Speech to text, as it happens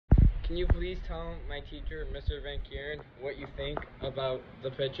Can you please tell my teacher, Mr. Van Kuren, what you think about the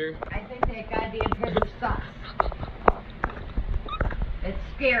picture? I think that goddamn picture sucks. It's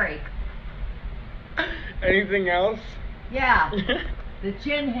scary. Anything else? Yeah. The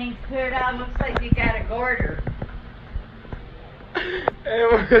chin hangs clear down. Looks like you got a goiter.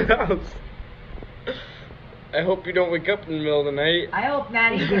 And what else? I hope you don't wake up in the middle of the night. I hope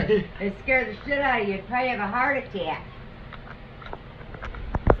not either. It scared the shit out of you. You'd probably have a heart attack.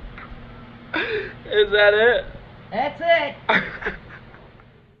 Is that it? That's it.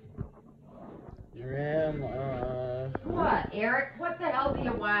 Grandma. What, Eric? What the hell do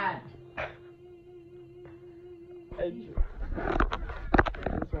you want? I just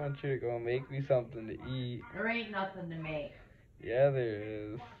want you to go make me something to eat. There ain't nothing to make. Yeah, there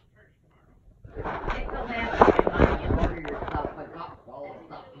is. Take the last of my money and order yourself a gutful of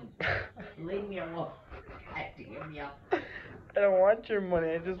something. Leave me alone. God damn you. I don't want your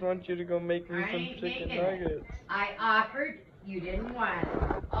money. I just want you to go make me I some ain't chicken making nuggets. it. I offered. You didn't want it.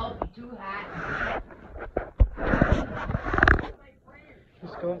 Oh, it'd be too hot.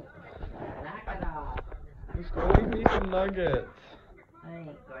 Just go. Knock it off. Just go make me some nuggets. I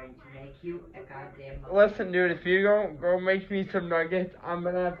ain't going to make you a goddamn nugget. Listen, dude, if you don't go make me some nuggets, I'm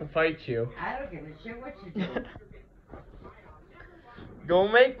gonna have to fight you. I don't give a shit what you do. Go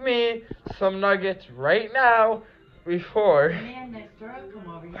make me some nuggets right now before. The man next door will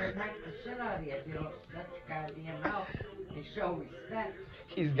come over here and knock the shit out of you if you don't shut your goddamn mouth and show respect.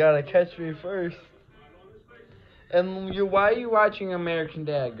 He's gotta catch me first. And why are you watching American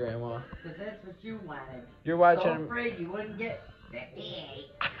Dad, Grandma? Because that's what you wanted. You're watching. So afraid you wouldn't get that big.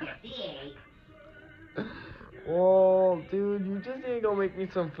 Well, dude, you just need to go make me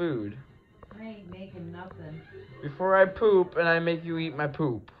some food. I ain't making nothing. Before I poop and I make you eat my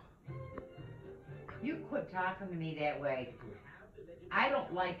poop. You quit talking to me that way. I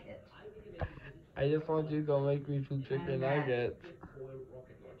don't like it. I just want you to go make me some chicken nuggets.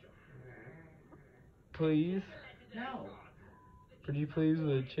 Please? No. Pretty please with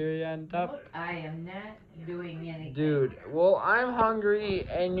a cherry on top? Look, I am not doing anything. Dude, well, I'm hungry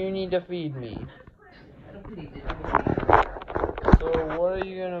and you need to feed me. I don't need to do So what are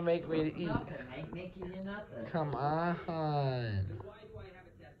you gonna make me to eat? nothing. I ain't making you nothing. Come on.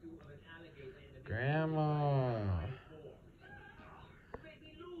 Grandma.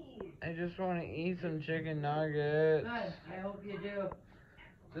 I just want to eat some chicken nuggets. Good. I hope you do.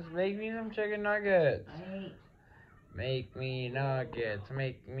 Just make me some chicken nuggets. I ain't. Make me nuggets.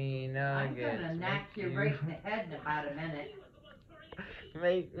 Make me nuggets. I'm gonna knock you right in the head in about a minute.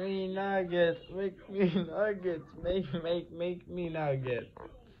 Make me nuggets. Make me nuggets. Make me nuggets.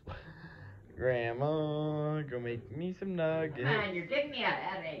 Grandma, go make me some nuggets. Come on, you're giving me a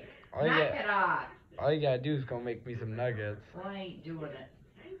headache. All you Knock got- it off. All you gotta do is go make me some nuggets. Well, I ain't doing it.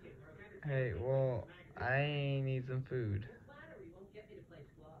 Hey, well, I need some food.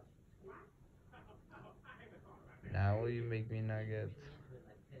 Now will you make me nuggets?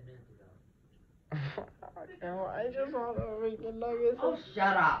 No, I just want to make the nuggets. Oh,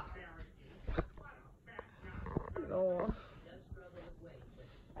 shut up. No.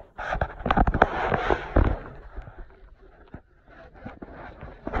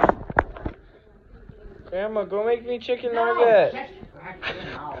 Grandma, go make me chicken nuggets. Shut your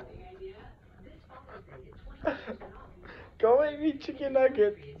goddamn mouth. Go make me chicken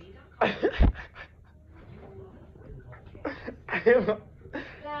nuggets.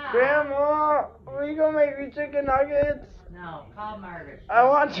 Grandma, will you go make me chicken nuggets? No, call Margaret. I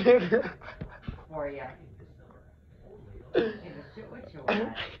want chicken. For you. Hey, the shit what you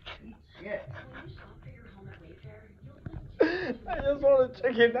want. Eat shit. I just want a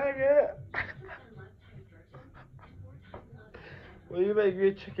chicken nugget. Will you make me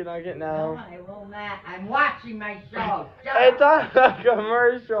a chicken nugget No, now? I will not. I'm watching my show. Shut It's up. on a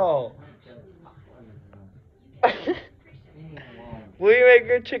commercial. Will you make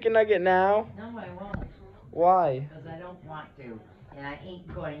your chicken nugget now? No, I won't. Why? Because I don't want to. And I ain't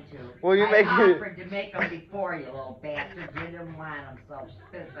going to. Will you make I it- offered to make them before you, little bastard. You didn't want them, so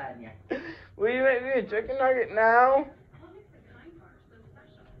piss on you. Will you make me a chicken nugget now?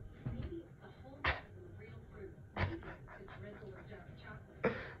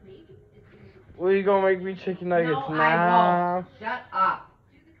 Will you go make me chicken nuggets No, now? I won't. Shut up.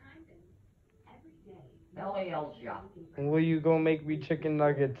 Belly yells you. Will you go make me chicken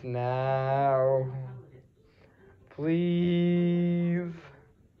nuggets now? Please.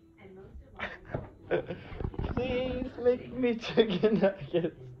 Please make me chicken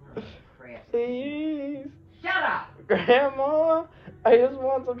nuggets. Crap. Please. Shut up. Grandma, I just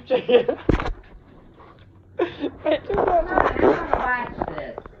want some chicken. I just want Come on, I want to watch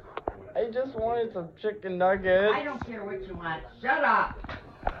this. just wanted some chicken nuggets. I don't care what you want. Shut up.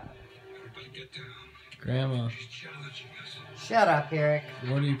 Grandma, Shut up, Eric.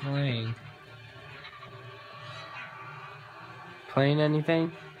 what are you playing? Playing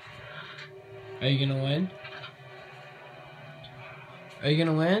anything? Are you gonna win? Are you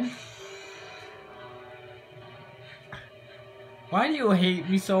gonna win? Why do you hate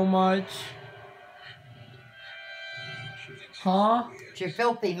me so much? Huh? It's your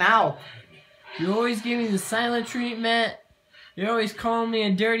filthy mouth. You always give me the silent treatment. You're always calling me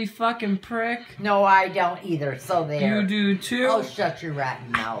a dirty fucking prick. No, I don't either, so there. You do too. Oh, shut your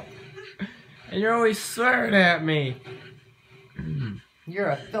rotten mouth. And you're always swearing at me. You're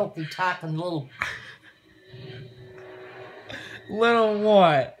a filthy talking little... Little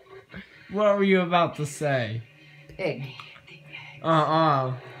what? What were you about to say? pig.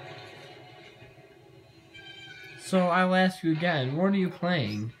 So I'll ask you again, what are you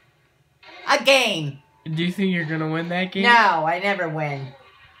playing? A game. Do you think you're gonna win that game? No, I never win.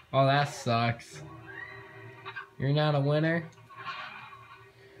 Oh, that sucks. You're not a winner?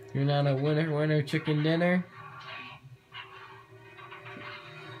 You're not a winner chicken dinner?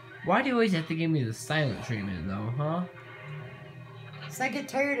 Why do you always have to give me the silent treatment though, huh? So I get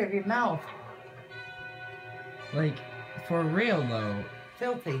tired of your mouth. Like, for real though.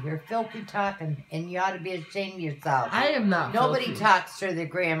 Filthy. You're filthy talking, and you ought to be ashamed of yourself. I am not Nobody filthy. talks to their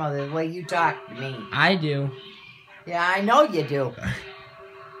grandmother the way you talk to me. I do. Yeah, I know you do.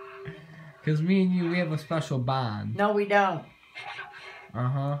 Because me and you, we have a special bond. No, we don't.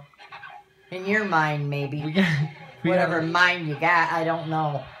 Uh-huh. In your mind, maybe. We got... Whatever mind you got, I don't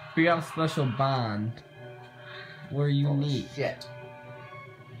know. We got a special bond. We're unique. Oh, shit.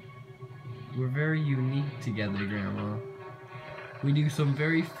 We're very unique together, Grandma. We do some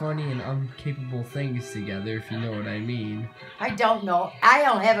very funny and uncapable things together, if you know what I mean. I don't know. I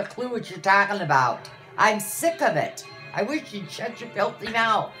don't have a clue what you're talking about. I'm sick of it. I wish you'd shut your filthy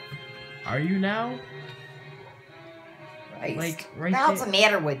mouth. Are you now? Christ. Like, right Now what's there. the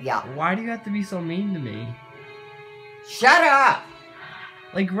matter with you? Why do you have to be so mean to me? Shut up!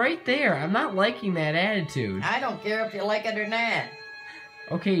 Like, right there. I'm not liking that attitude. I don't care if you like it or not.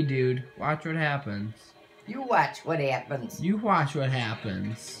 Okay, dude. Watch what happens. You watch what happens. You watch what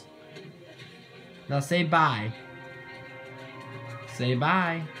happens. Now say bye. Say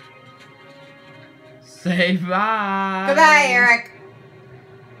bye. Say bye. Goodbye, Eric.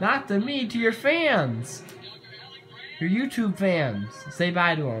 Not to me, to your fans. Your YouTube fans. Say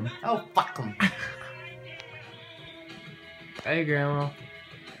bye to them. Oh, fuck them. Hey, Grandma.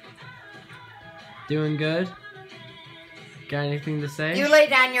 Doing good? Got anything to say? You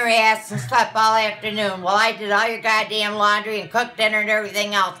laid on your ass and slept all afternoon while I did all your goddamn laundry and cooked dinner and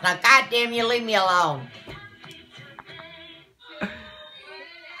everything else. Now, goddamn, you leave me alone.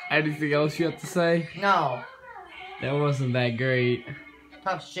 Anything else you have to say? No. That wasn't that great.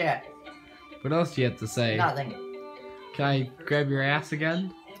 Tough shit. What else do you have to say? Nothing. Can I grab your ass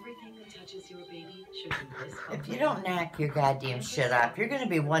again? If you don't knock your goddamn shit up, you're gonna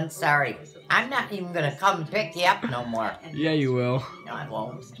be one sorry. I'm not even gonna come and pick you up no more. Yeah, you will. No, I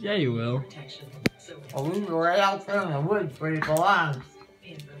won't. Yeah, you will. Well, we were right out there in the woods where you belong.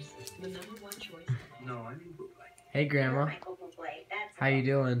 Hey, Grandma. How you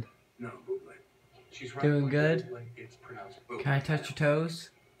doing? Doing good? Can I touch your toes?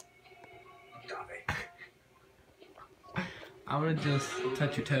 I want to just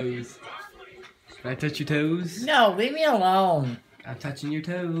touch your toes. Can I touch your toes? No, leave me alone. I'm touching your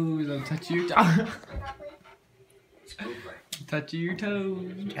toes. I'm touching your toes. I'm touching your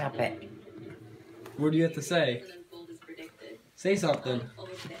toes. Stop it. What do you have to say? Say something.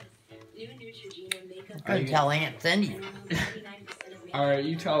 I'm gonna tell Aunt Cindy. Alright,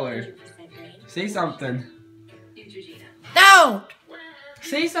 you tell her. Say something. Don't!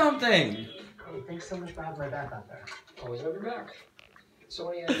 Say something! Oh, thanks so much for having my back out there. Always have your back. So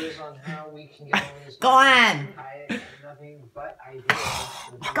any ideas on how we can get on this? Go on! I have nothing but ideas.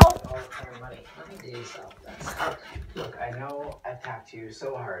 Go! All our money. Let me days out that. Look, I know I attacked you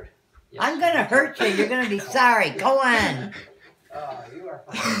so hard. Yes. I'm gonna hurt you. You're gonna be sorry. Go on. You are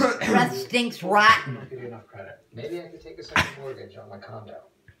fucking. Breath stinks I rotten. don't give you enough credit. Maybe I could take a second mortgage on my condo.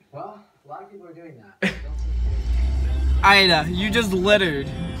 Well, a lot of people are doing that. Ida, you just littered.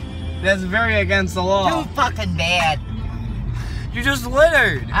 That's very against the law. Too fucking bad. You just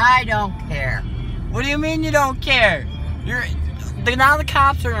littered. I don't care. What do you mean you don't care? Now the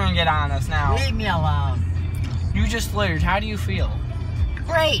cops are gonna get on us now. Leave me alone. You just littered. How do you feel?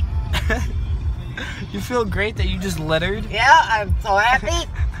 Great. You feel great that you just littered? Yeah, I'm so happy.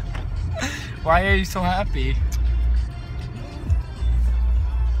 Why are you so happy?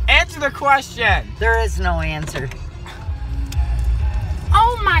 Answer Answer the question. There is no answer.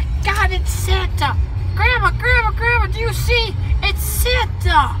 Oh my God, it's Santa. Grandma, do you see? It's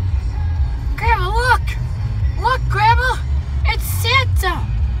Santa. Grandma, look. Look, Grandma. It's Santa.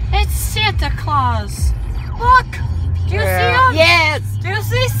 It's Santa Claus. Look. Do you see him? Yes. Do you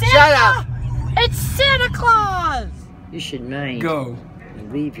see Santa? Shut up. It's Santa Claus. You should mind. Go.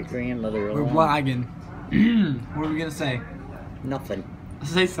 Leave your grandmother alone. We're vlogging. What are we gonna say? Nothing.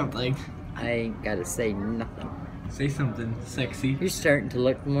 Say something. I ain't gotta say nothing. Say something sexy. You're starting to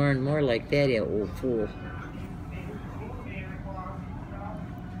look more and more like that, you old fool.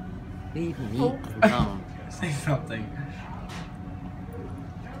 Leave me alone. Say something.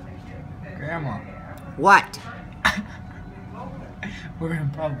 Grandma. What? We're in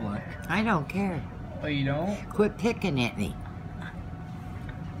public. I don't care. Oh, you don't? Quit picking at me.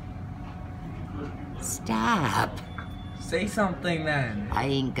 Stop. Say something then. I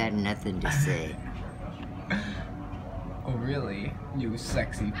ain't got nothing to say. Oh, really? You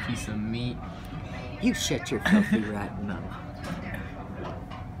sexy piece of meat. You shut your filthy rotten mouth.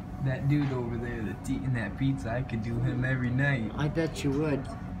 That dude over there that's eating that pizza, I could do him every night. I bet you would.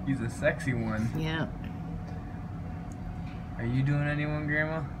 He's a sexy one. Yeah. Are you doing anyone,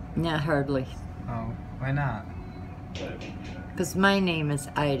 Grandma? Not hardly. Oh, why not? Because my name is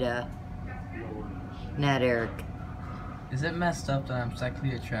Ida, not Eric. Is it messed up that I'm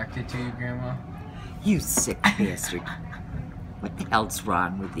sexually attracted to you, Grandma? You sick bastard. What the hell's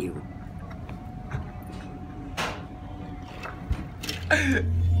wrong with you?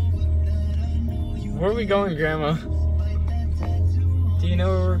 Where are we going, Grandma? Do you know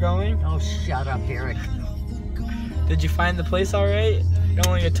where we're going? Oh, shut up, Eric. Did you find the place all right? It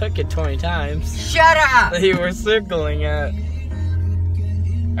only took it 20 times. Shut up! You were circling it.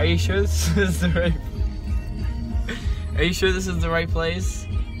 Are you sure this is the right... Are you sure this is the right place? I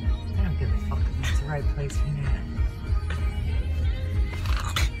don't give a fuck if it's the right place or not.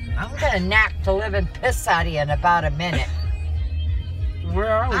 I'm gonna knock the living piss out of you in about a minute. Where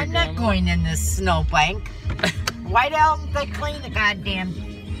are we, I'm not Grandma? going in this snowbank. Why don't they clean the goddamn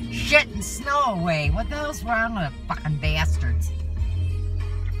shit and snow away? What the hell's wrong with the fucking bastards?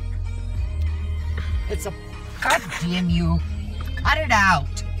 It's a... Goddamn you. Cut it out.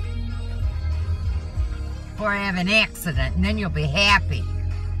 Before I have an accident, and then you'll be happy.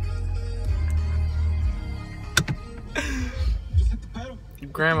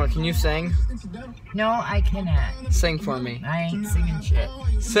 Grandma, can you sing? No, I cannot. Sing for me. I ain't singing shit.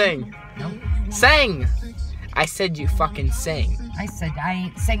 Sing. Nope. Sing! I said you fucking sing. I said I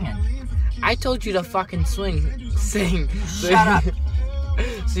ain't singing. I told you to fucking sing. Shut up.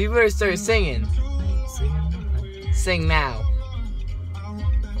 So you better start singing. Singing? Sing now.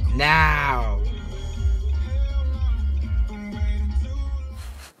 Now.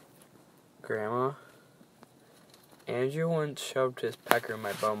 Grandma, Andrew once shoved his pecker in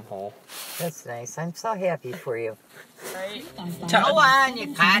my bum hole. That's nice. I'm so happy for you. Right? Go on, you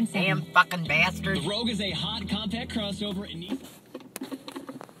goddamn fucking bastard. The Rogue is a hot compact crossover and needs...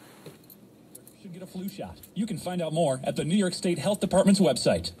 should get a flu shot. You can find out more at the New York State Health Department's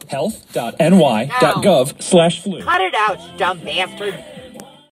website, health.ny.gov/flu. Cut it out, you dumb bastard.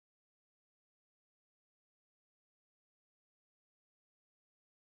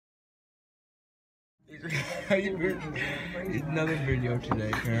 Another video today,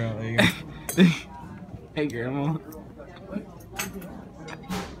 apparently. Hey, Grandma.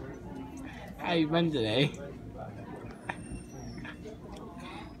 How you been today?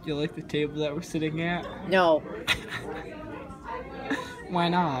 Do you like the table that we're sitting at? No. Why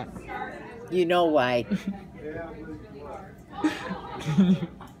not? You know why.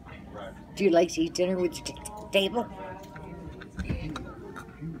 Do you like to eat dinner with your table?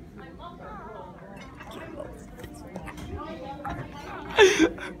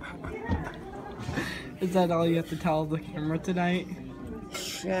 Is that all you have to tell the camera tonight?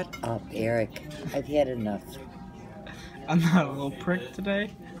 Shut up, Eric. I've had enough. I'm not a little prick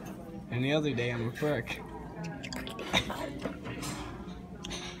today. And the other day I'm a prick.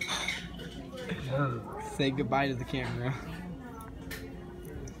 Say goodbye to the camera.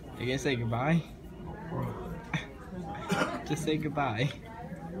 You guys say goodbye? Just say goodbye.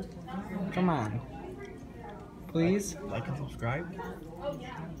 Come on. Please? Like and subscribe.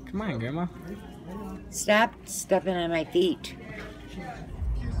 Come on, Grandma. Stop stepping on my feet.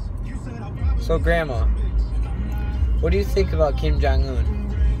 So, Grandma, what do you think about Kim Jong-un?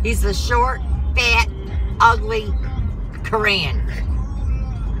 He's a short, fat, ugly Korean.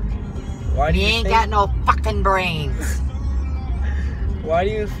 Why do He you ain't think, got no fucking brains. Why do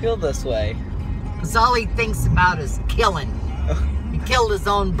you feel this way? Because all he thinks about is killing. He killed his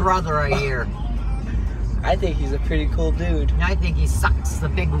own brother, I hear. I think he's a pretty cool dude. I think he sucks the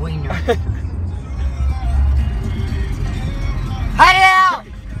big wiener. Cut it out!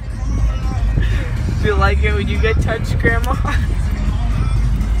 Do you like it when you get touched, Grandma?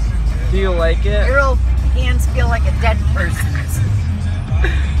 Do you like it? Your old hands feel like a dead person's.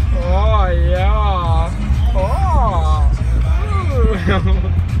 Oh, yeah. Oh.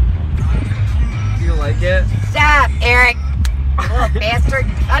 Do you like it? Stop, Eric! Little bastard,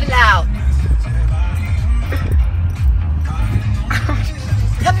 cut it out!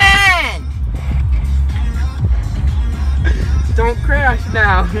 Come on! Don't crash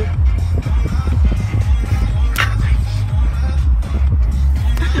now.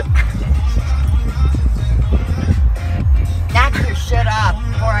 Knock your shit off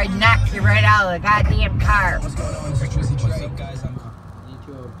before I knock you right out of the goddamn car. What's up, guys? I need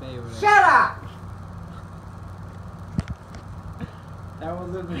to obey whatever. Shut up! That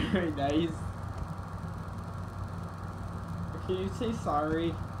wasn't very nice. Can you say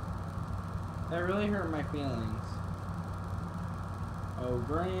sorry? That really hurt my feelings. Oh,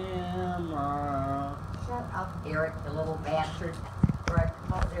 Grandma. Shut up, Eric, you little bastard. Or I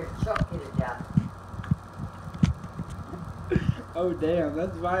come out there and choke you to death. Oh, damn,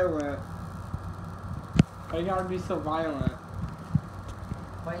 that's violent. Why you gotta be so violent?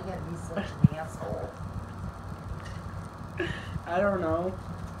 Why you gotta be such an asshole? I don't know.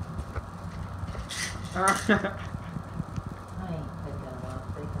 I ain't picking them up.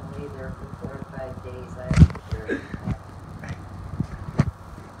 They can lay there for 4 or 5 days. I don't care.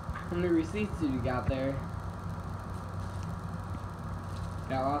 How many receipts did you got there?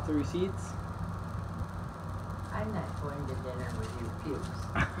 Got lots of receipts? I'm not going to dinner with you pukes.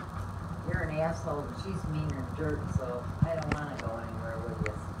 You're an asshole and she's mean and dirt, so I don't want to go anywhere with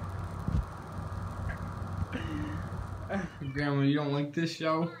you. Grandma, you don't like this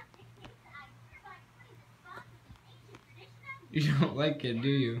show? You don't like it, do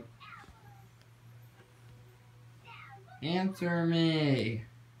you? Answer me.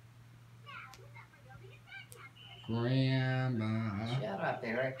 Grandma. Shut up,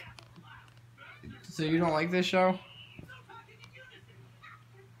 Eric. So you don't like this show?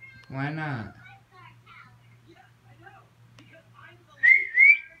 Why not?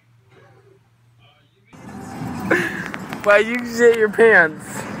 Why you shit your pants?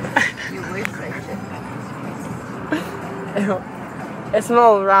 You wish I should. It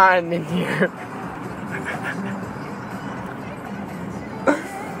smells rotten in here.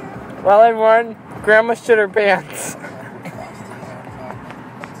 Well, everyone, Grandma shit her pants.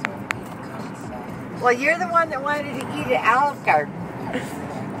 Well, you're the one that wanted to eat at Olive Garden.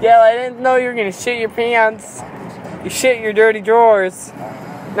 Yeah, I didn't know you were gonna shit your pants. You shit your dirty drawers.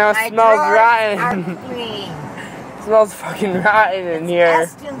 Now it My smells drawers rotten. are clean. It smells fucking rotten in here.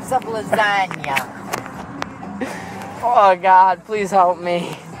 Essence of lasagna. Oh God, please help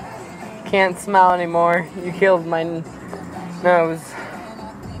me. Can't smell anymore. You killed my nose.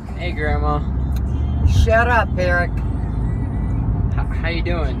 Hey, Grandma. Shut up, Eric. How you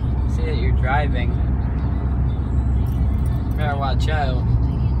doing? See that you're driving. Better watch out.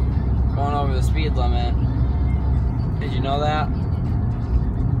 Going over the speed limit. Did you know that?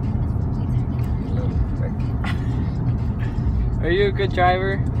 Are you a good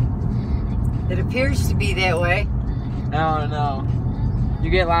driver? It appears to be that way. No. You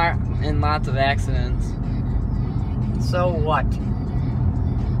get in lots of accidents. So what?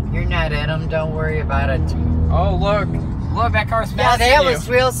 You're not in them, don't worry about it. Oh, look, that car's Yeah, faster that than you. was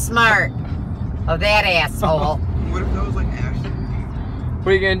real smart of that asshole. What if that was like Ashley?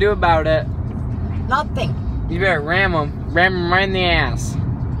 What are you gonna do about it? Nothing. You better ram him right in the ass.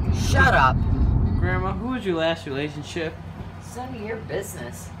 Shut up. Grandma, who was your last relationship? It's none of your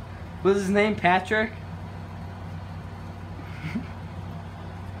business. Was his name Patrick?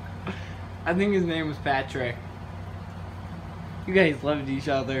 I think his name was Patrick. You guys loved each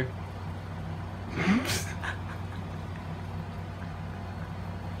other.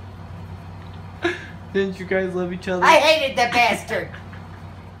 Didn't you guys love each other? I hated the bastard.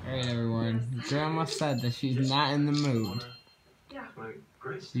 Alright, everyone. Grandma said that she's not in the mood.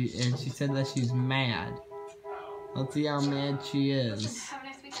 And she said that she's mad. Let's see how mad she is. Have a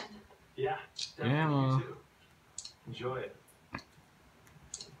nice weekend. Yeah. Grandma. Enjoy it.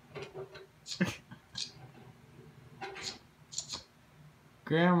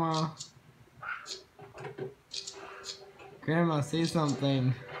 Grandma. Grandma, say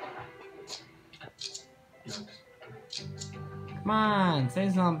something. Come on, say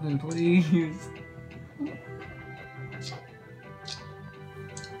something, please.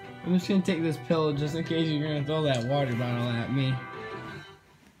 I'm just gonna take this pillow just in case you're gonna throw that water bottle at me.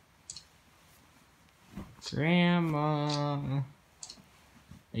 Grandma.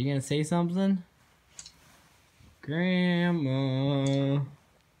 Are you gonna say something? Grandma.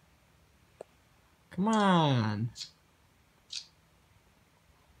 Come on.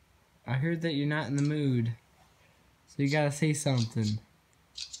 I heard that you're not in the mood. So you gotta say something.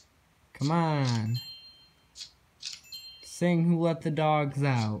 Come on. Sing Who Let the Dogs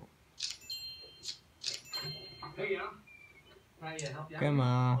Out. Hey, yeah. Can I help you out?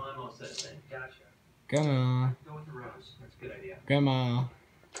 Grandma. Oh, I'm all set then. Gotcha. Grandma. Go with the rose. That's a good idea. Grandma.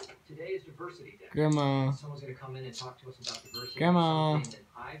 Today is diversity day. Grandma. Someone's going to come in and talk to us about diversity. Grandma. Something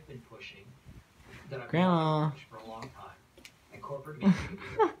that I've been pushing, that I've Grandma. been pushing for a long time. And corporate media.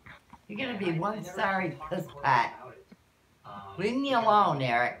 You're gonna be one I never sorry talked to piss corporate pot. about it. Leave me because alone,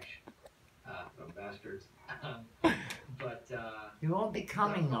 Eric. Bastards. But, You won't be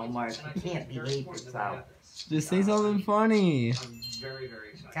coming no more if you can't behave yourself. Just say something funny. I'm very,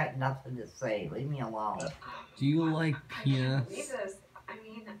 very excited. Got nothing to say. Leave me alone. Do you like I can't believe penis? this. I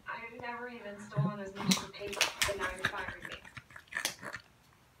mean, I've never even stolen as much as paper the 9 to 5 routine.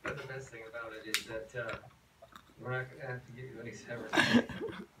 But the best thing about it is that we're not going to have to give you any severance.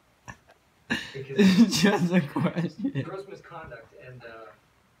 Because Just a question. gross misconduct and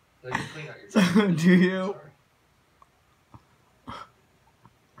they'll just clean out your Do you? Sorry.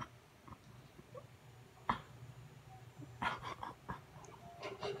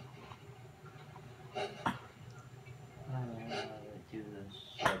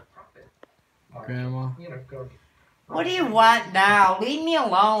 Grandma. You know, go. What do you want now? Leave me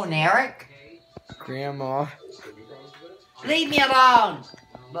alone, Eric. Grandma. Leave me alone,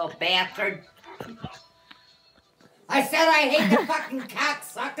 little bastard. I said I hate the fucking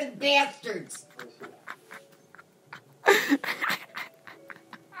cock-sucking bastards.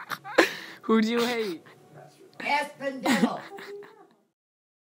 Who do you hate? Aspen Devil.